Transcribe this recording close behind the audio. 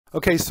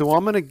Okay, so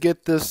I'm going to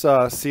get this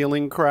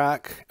ceiling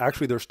crack.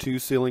 Actually, there's two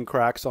ceiling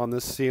cracks on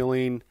this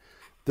ceiling.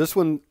 This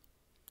one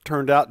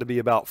turned out to be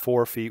about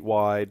 4 feet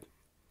wide.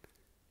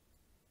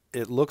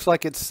 It looks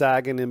like it's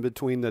sagging in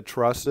between the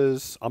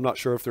trusses. I'm not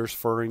sure if there's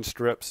furring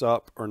strips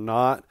up or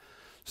not.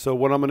 So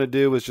what I'm going to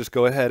do is just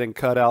go ahead and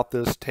cut out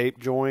this tape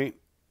joint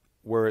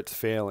where it's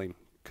failing.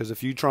 Because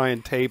if you try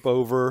and tape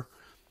over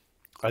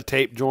a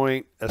tape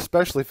joint,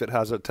 especially if it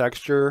has a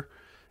texture,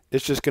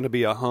 it's just going to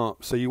be a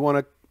hump. So you want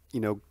to,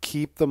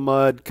 keep the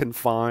mud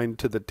confined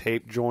to the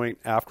tape joint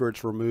after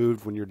it's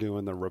removed when you're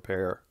doing the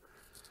repair.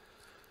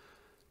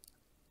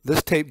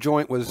 This tape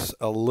joint was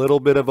a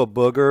little bit of a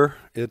booger.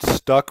 It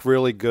stuck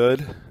really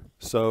good.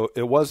 So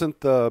it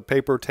wasn't the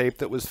paper tape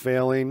that was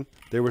failing.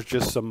 There was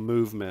just some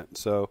movement.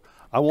 So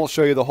I won't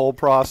show you the whole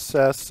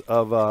process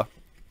of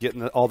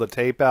getting all the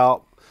tape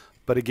out.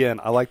 But again,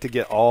 I like to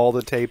get all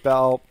the tape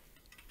out.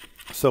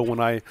 So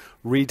when I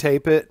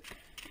retape it,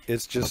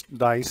 it's just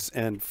nice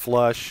and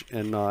flush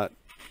and not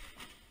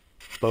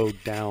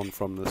bowed down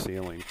from the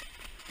ceiling.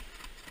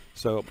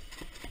 So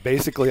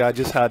basically, I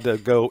just had to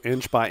go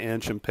inch by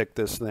inch and pick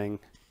this thing.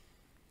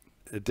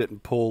 It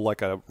didn't pull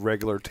like a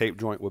regular tape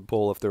joint would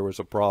pull if there was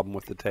a problem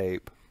with the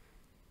tape.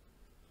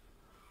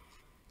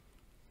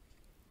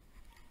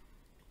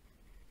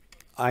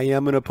 I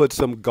am going to put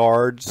some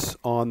guards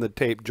on the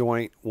tape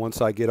joint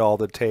once I get all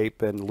the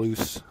tape and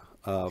loose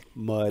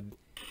mud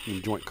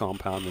and joint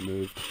compound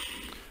removed.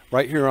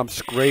 Right here I'm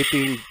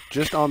scraping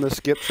just on the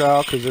skip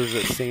trowel because there's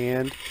a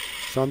sand.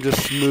 So I'm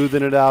just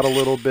smoothing it out a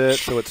little bit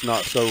so it's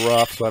not so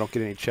rough so I don't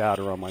get any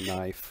chatter on my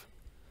knife.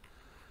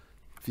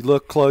 If you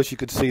look close, you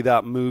could see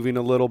that moving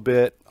a little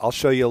bit. I'll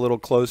show you a little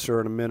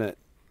closer in a minute.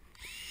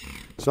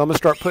 So I'm going to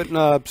start putting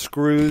up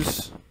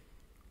screws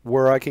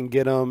where I can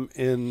get them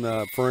in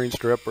the furring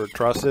strip or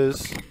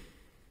trusses.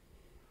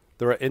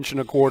 They're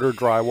 1.25"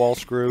 drywall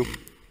screw.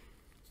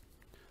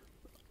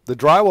 The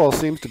drywall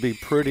seems to be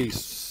pretty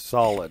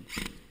solid.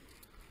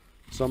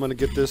 So I'm going to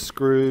get this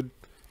screwed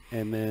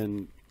and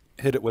then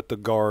hit it with the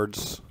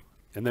guards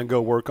and then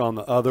go work on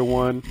the other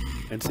one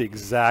and see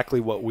exactly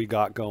what we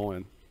got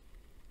going.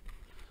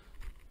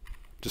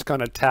 Just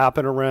kind of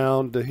tapping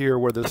around to hear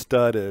where the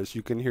stud is.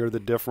 You can hear the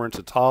difference.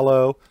 It's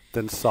hollow,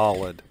 then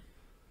solid.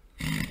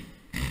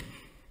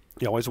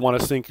 You always want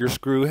to sink your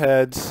screw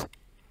heads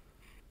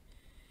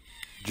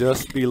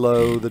just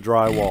below the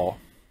drywall.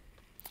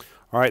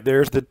 All right,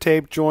 there's the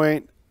tape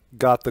joint.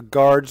 Got the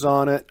guards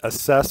on it.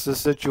 Assess the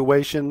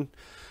situation.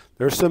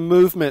 There's some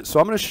movement, so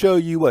I'm going to show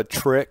you a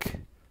trick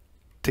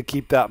to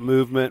keep that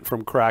movement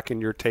from cracking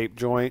your tape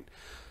joint.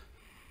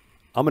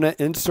 I'm going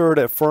to insert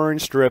a furring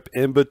strip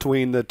in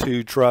between the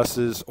two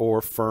trusses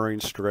or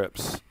furring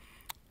strips.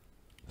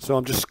 So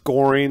I'm just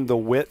scoring the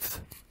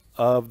width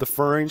of the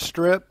furring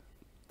strip.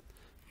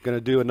 I'm going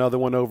to do another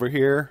one over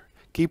here.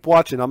 Keep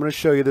watching. I'm going to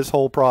show you this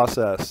whole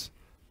process.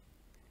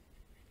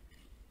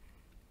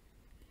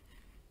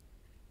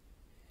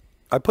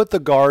 I put the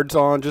guards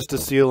on just to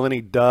seal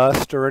any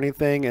dust or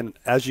anything, and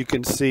as you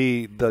can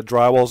see, the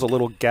drywall's a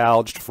little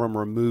gouged from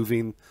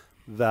removing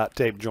that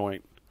tape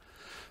joint.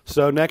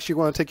 So next you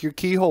want to take your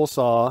keyhole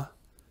saw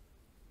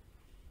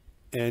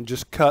and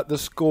just cut the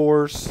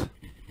scores.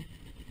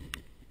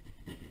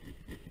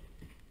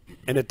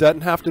 And it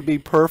doesn't have to be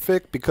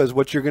perfect because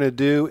what you're going to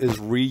do is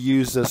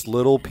reuse this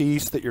little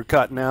piece that you're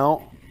cutting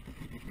out,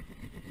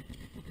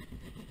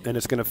 and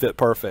it's going to fit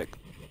perfect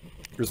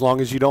as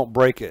long as you don't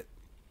break it.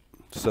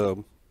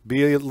 So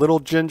be a little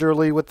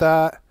gingerly with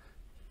that.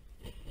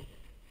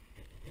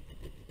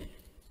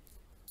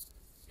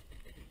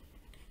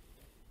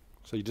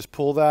 So you just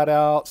pull that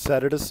out,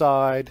 set it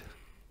aside.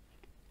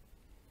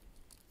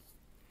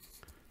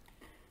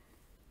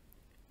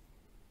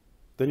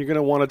 Then you're going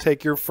to want to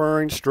take your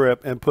furring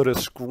strip and put a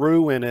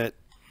screw in it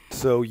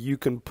so you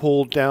can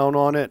pull down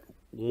on it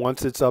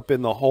once it's up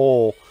in the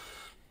hole.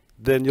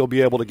 Then you'll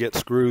be able to get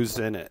screws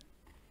in it.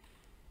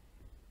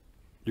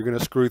 You're going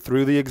to screw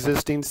through the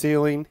existing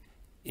ceiling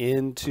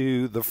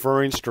into the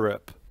furring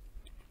strip,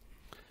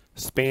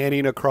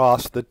 spanning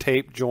across the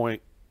tape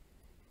joint.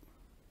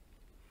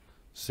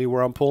 See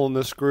where I'm pulling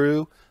the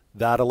screw?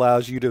 That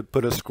allows you to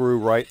put a screw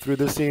right through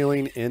the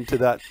ceiling into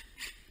that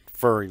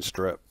furring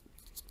strip.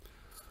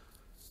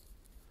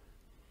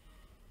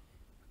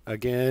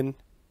 Again,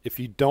 if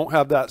you don't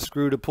have that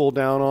screw to pull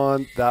down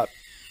on, that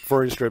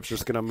furring strip's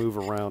just going to move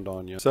around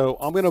on you. So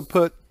I'm going to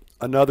put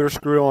another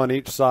screw on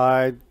each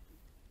side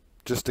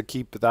just to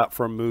keep that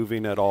from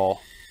moving at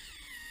all.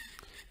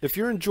 If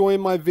you're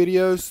enjoying my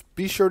videos,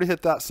 be sure to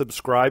hit that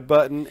subscribe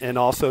button and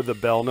also the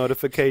bell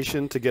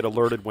notification to get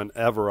alerted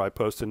whenever I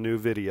post a new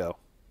video.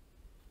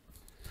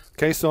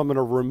 Okay, so I'm going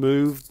to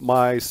remove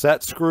my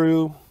set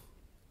screw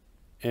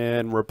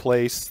and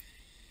replace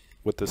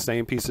with the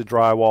same piece of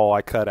drywall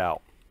I cut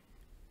out.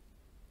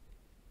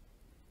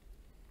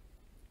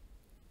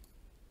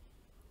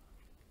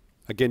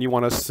 Again, you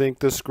want to sink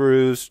the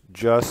screws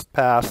just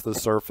past the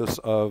surface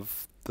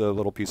of the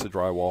little piece of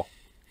drywall.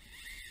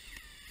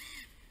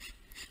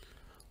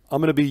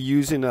 I'm going to be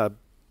using a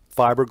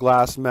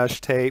fiberglass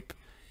mesh tape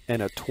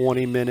and a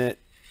 20-minute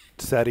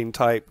setting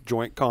type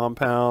joint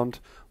compound,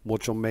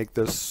 which will make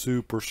this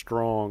super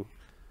strong.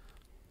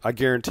 I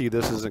guarantee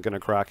this isn't going to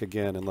crack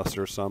again unless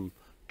there's some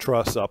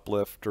truss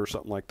uplift or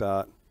something like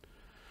that.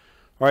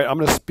 All right, I'm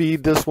going to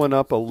speed this one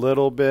up a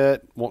little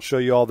bit. Won't show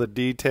you all the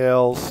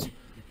details.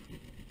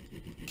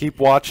 Keep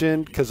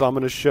watching because I'm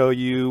going to show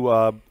you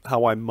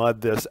how I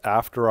mud this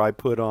after I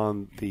put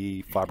on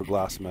the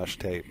fiberglass mesh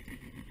tape.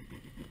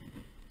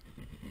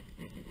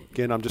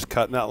 Again, I'm just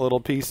cutting that little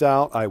piece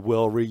out. I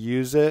will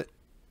reuse it.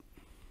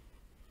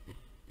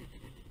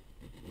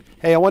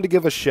 Hey, I want to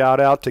give a shout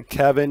out to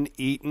Kevin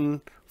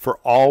Eaton for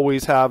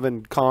always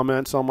having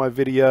comments on my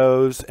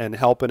videos and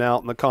helping out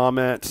in the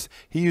comments.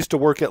 He used to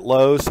work at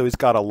Lowe's, so he's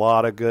got a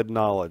lot of good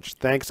knowledge.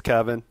 Thanks,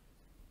 Kevin.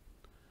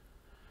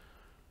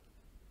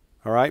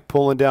 All right,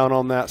 pulling down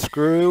on that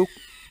screw.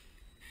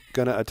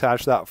 Gonna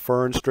attach that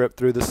fern strip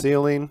through the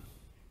ceiling.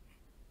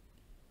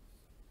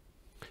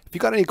 If you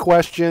got any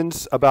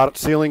questions about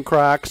ceiling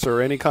cracks or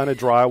any kind of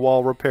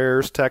drywall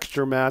repairs,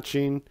 texture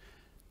matching,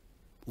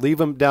 leave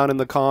them down in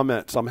the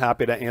comments. I'm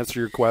happy to answer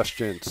your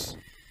questions.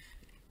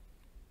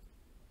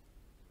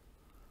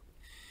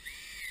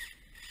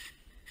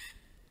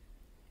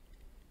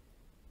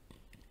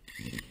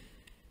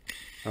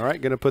 All right,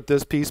 going to put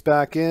this piece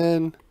back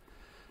in.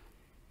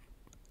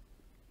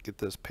 Get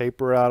this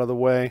paper out of the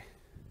way.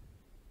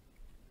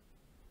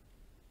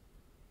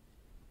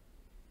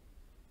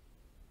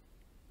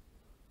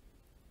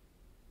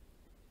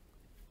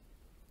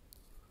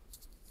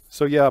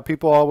 So yeah,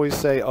 people always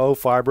say, oh,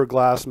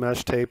 fiberglass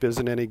mesh tape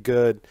isn't any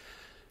good.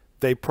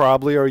 They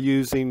probably are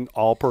using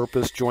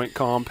all-purpose joint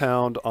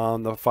compound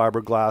on the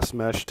fiberglass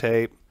mesh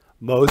tape.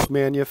 Most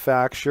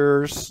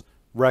manufacturers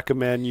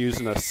recommend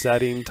using a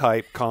setting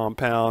type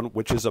compound,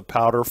 which is a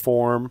powder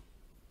form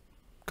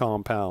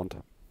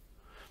compound.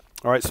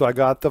 All right, so I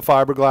got the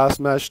fiberglass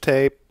mesh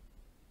tape.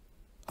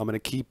 I'm going to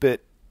keep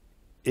it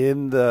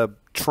in the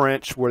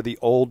trench where the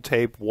old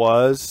tape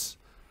was.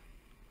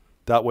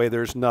 That way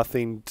there's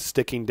nothing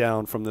sticking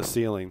down from the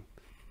ceiling.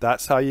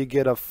 That's how you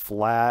get a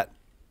flat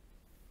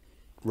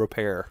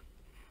repair.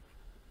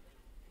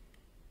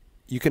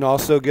 You can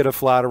also get a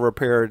flatter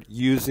repair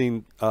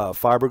using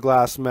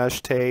fiberglass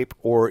mesh tape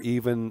or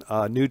even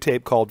a new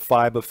tape called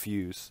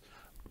FiberFuse.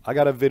 I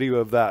got a video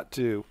of that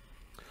too.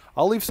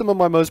 I'll leave some of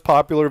my most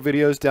popular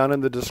videos down in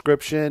the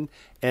description,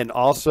 and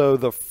also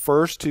the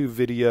first two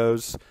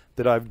videos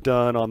that I've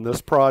done on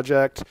this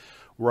project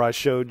where I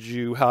showed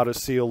you how to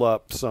seal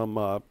up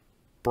some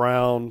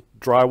brown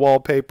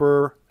drywall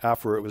paper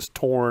after it was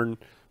torn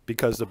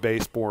because the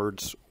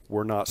baseboards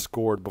were not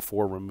scored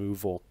before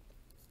removal.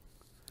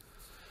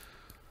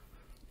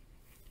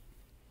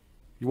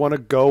 You want to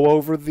go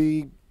over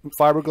the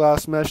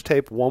fiberglass mesh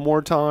tape one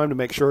more time to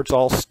make sure it's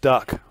all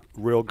stuck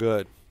real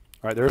good.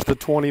 All right, there's the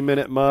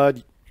 20-minute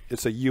mud.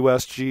 It's a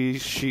USG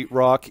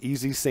sheetrock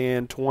Easy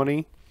Sand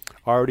 20.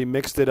 I already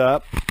mixed it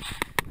up.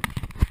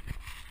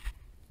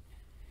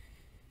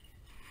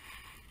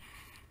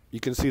 You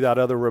can see that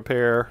other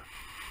repair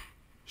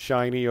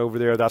shiny over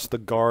there. That's the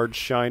guard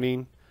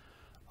shining.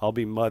 I'll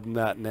be mudding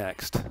that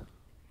next.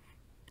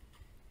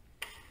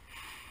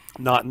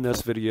 Not in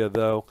this video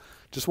though.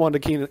 Just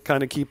wanted to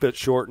kind of keep it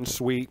short and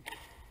sweet.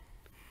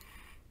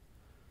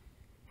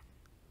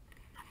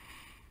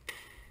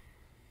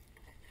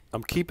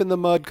 I'm keeping the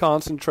mud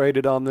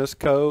concentrated on this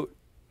coat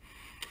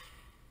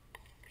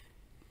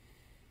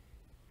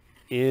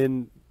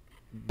in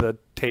the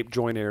tape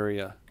joint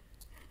area.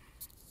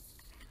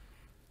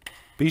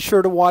 Be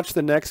sure to watch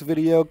the next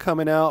video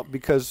coming out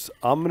because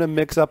I'm going to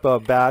mix up a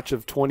batch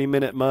of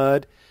 20-minute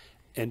mud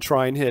and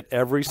try and hit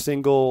every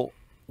single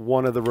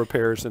one of the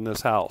repairs in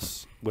this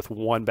house with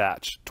one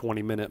batch,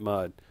 20-minute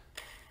mud.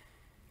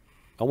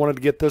 I wanted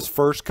to get this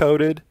first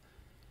coated,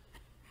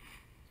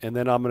 and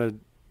then I'm going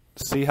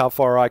to see how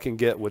far I can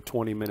get with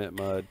 20-minute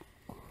mud.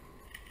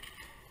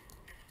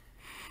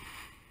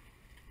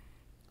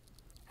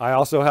 I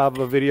also have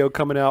a video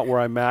coming out where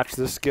I match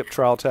this skip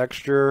trowel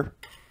texture,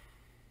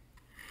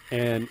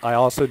 and I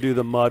also do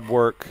the mud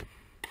work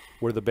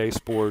where the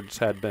baseboards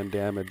had been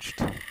damaged.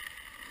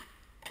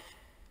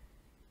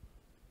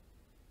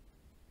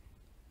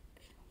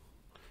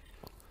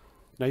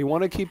 Now you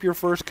want to keep your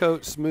first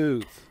coat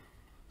smooth,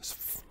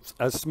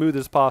 as smooth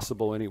as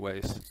possible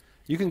anyways.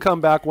 You can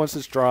come back once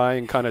it's dry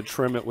and kind of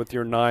trim it with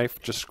your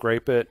knife, just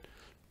scrape it.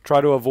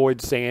 Try to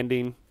avoid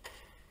sanding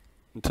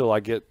until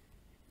I get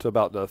to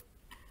about the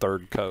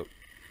third coat.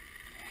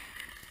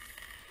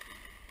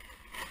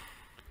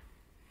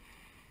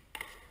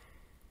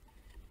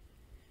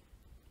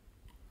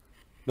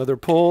 Another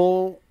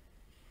pull,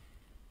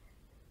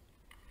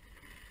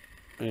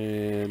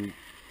 and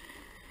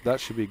that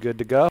should be good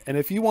to go. And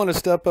if you want to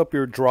step up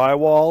your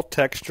drywall,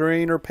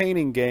 texturing, or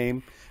painting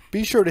game,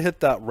 be sure to hit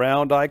that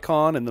round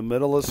icon in the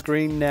middle of the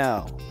screen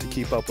now to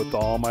keep up with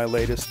all my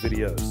latest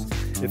videos.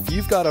 If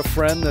you've got a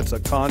friend that's a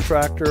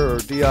contractor or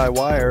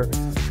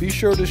DIYer, be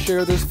sure to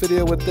share this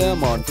video with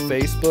them on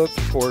Facebook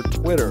or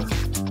Twitter.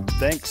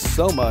 Thanks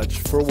so much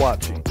for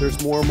watching.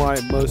 There's more of my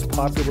most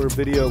popular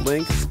video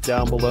links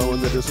down below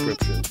in the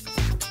description.